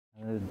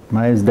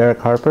My name is Derek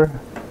Harper,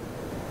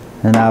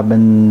 and I've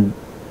been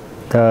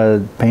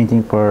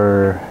painting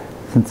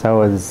since I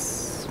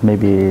was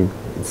maybe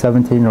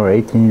 17 or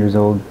 18 years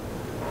old.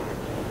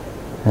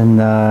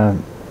 And I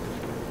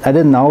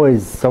wasn't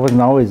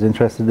always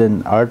interested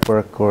in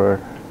artwork or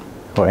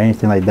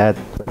anything like that.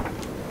 But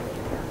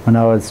when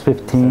I was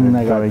 15,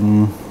 I got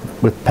going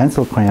with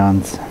pencil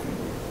crayons.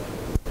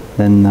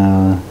 Then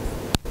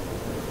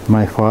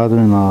my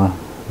father-in-law,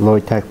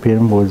 Lloyd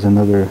Takpiram, was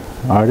another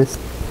artist.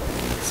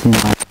 Seen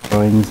my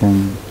drawings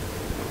and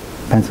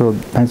pencil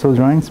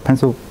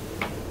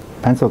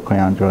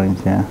crayon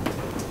drawings, yeah.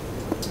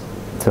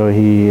 So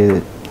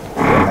he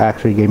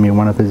actually gave me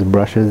one of his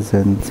brushes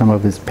and some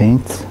of his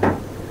paints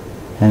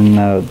and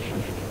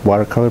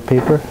watercolor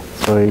paper.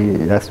 So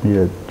he asked me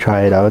to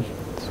try it out.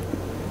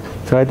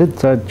 So I did.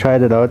 So I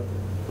tried it out,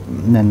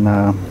 and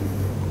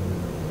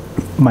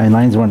my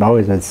lines weren't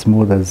always as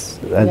smooth as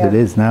it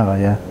is now.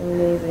 Yeah.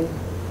 Amazing.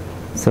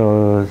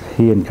 So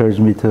he encouraged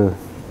me to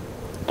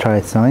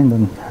try selling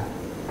them.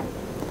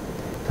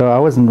 So I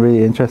wasn't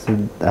really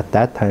interested at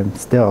that time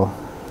still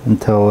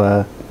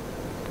until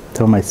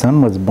my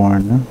son was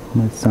born.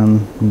 My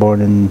son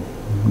born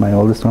my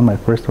oldest one, my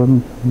first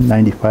one,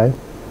 95.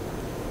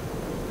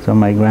 So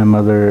my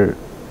grandmother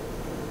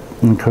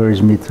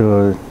encouraged me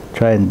to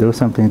try and do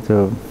something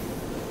to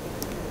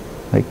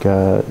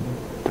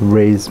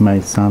raise my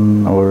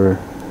son, or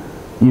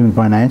even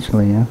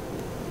financially, yeah.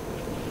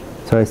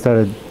 So I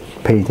started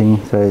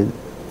painting, so I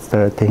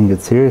started taking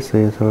it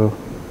seriously, so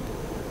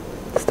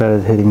I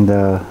started hitting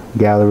the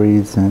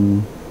galleries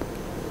and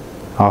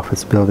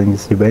office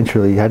buildings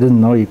eventually. I didn't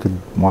know you could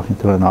walk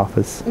into an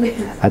office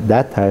at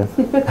that time.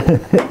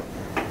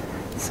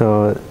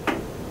 So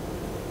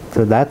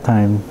that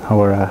time,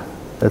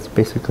 that's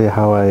basically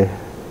how I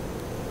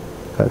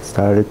got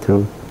started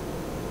to.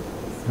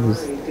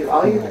 Do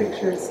all your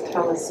pictures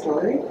tell a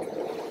story?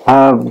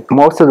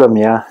 Most of them,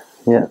 yeah.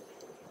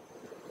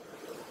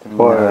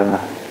 Or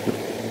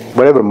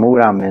whatever mood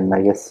I'm in,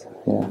 I guess.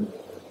 Yeah.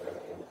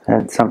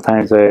 And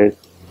sometimes I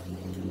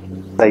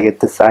get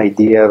this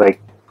idea, like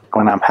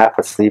when I'm half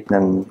asleep,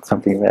 then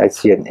I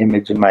see an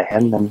image in my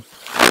head, and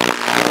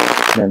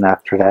then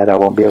after that I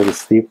won't be able to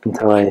sleep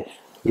until I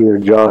either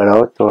draw it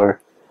out,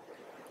 or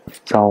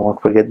so I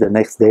won't forget the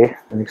next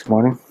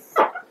morning.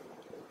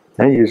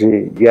 And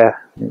usually, yeah.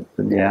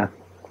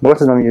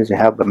 Most of them usually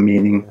have a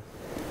meaning.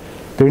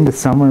 During the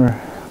summer,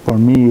 for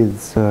me,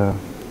 it's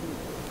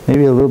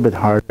maybe a little bit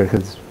harder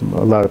because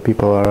a lot of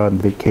people are on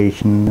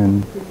vacation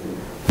and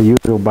the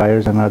usual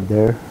buyers are not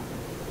there.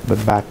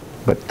 But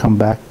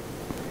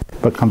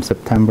come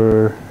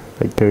September,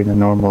 like during the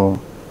normal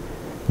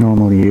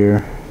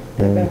year,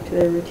 they're back to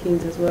their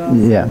routines as well.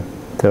 Yeah,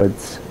 so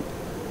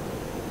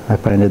I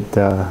find it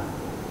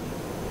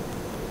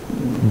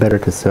better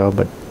to sell,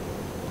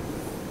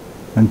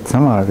 and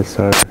some artists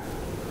are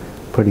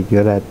pretty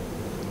good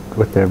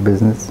with their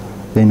business.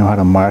 They know how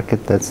to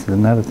market. That's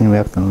another thing we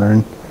have to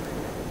learn.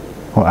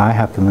 Well, I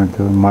have to learn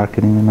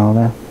marketing and all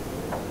that,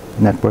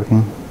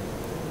 networking.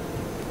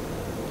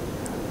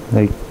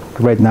 Like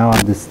right now,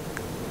 I'm just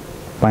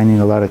finding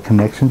a lot of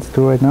connections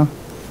too right now.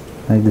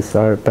 Like this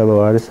fellow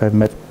artist I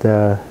met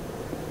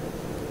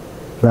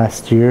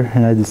last year,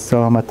 and I just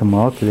saw him at the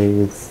mall today.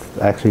 He's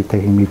actually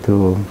taking me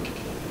to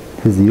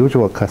his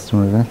usual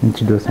customers,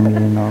 introducing me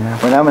and all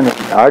that. When I'm in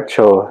an art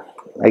show,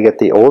 I get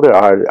the older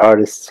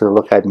artists to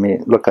look at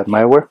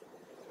my work.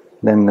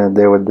 Then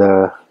they would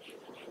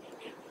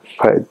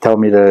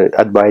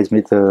advise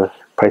me to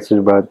prices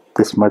about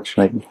this much,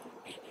 like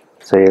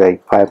say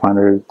like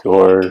 500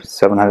 or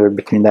 700,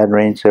 between that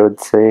range, I would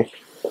say.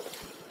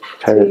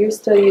 So you're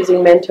still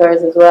using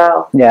mentors as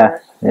well? Yeah.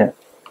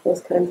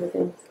 Those kinds of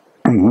things.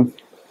 Mm-hmm.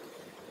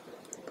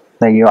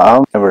 Like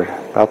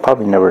I'll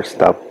probably never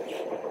stop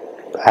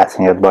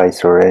asking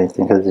advice or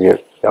anything, because you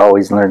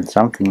always learn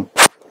something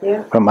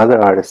from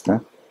other artists. Huh?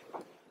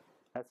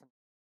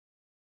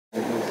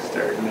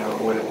 Starting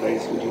out, what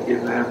advice would you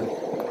give them?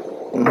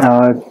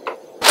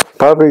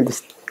 Probably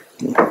just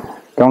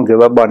don't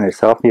give up on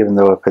yourself, even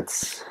though it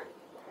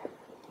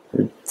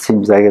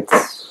seems like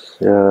it's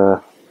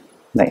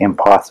like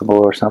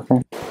impossible or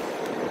something.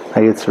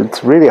 Like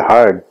it's really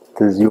hard,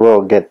 because you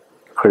will get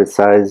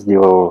criticized, you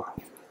will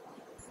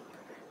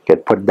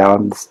get put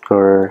down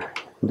for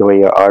the way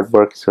your art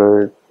works,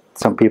 or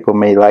some people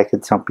may like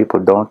it, some people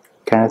don't,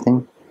 kind of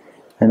thing.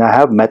 And I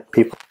have met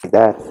people like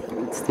that.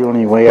 It's the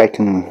only way I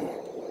can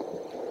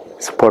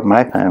support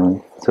my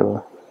family,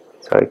 so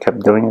I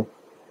kept doing it.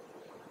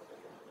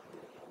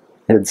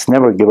 It's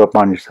never give up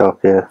on yourself,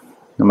 yeah.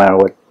 No matter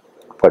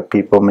what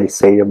people may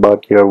say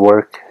about your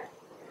work,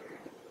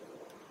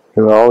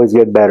 you'll always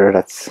get better.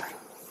 That's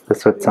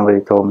what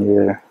somebody told me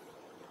there.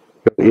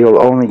 You'll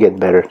only get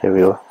better, they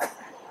will.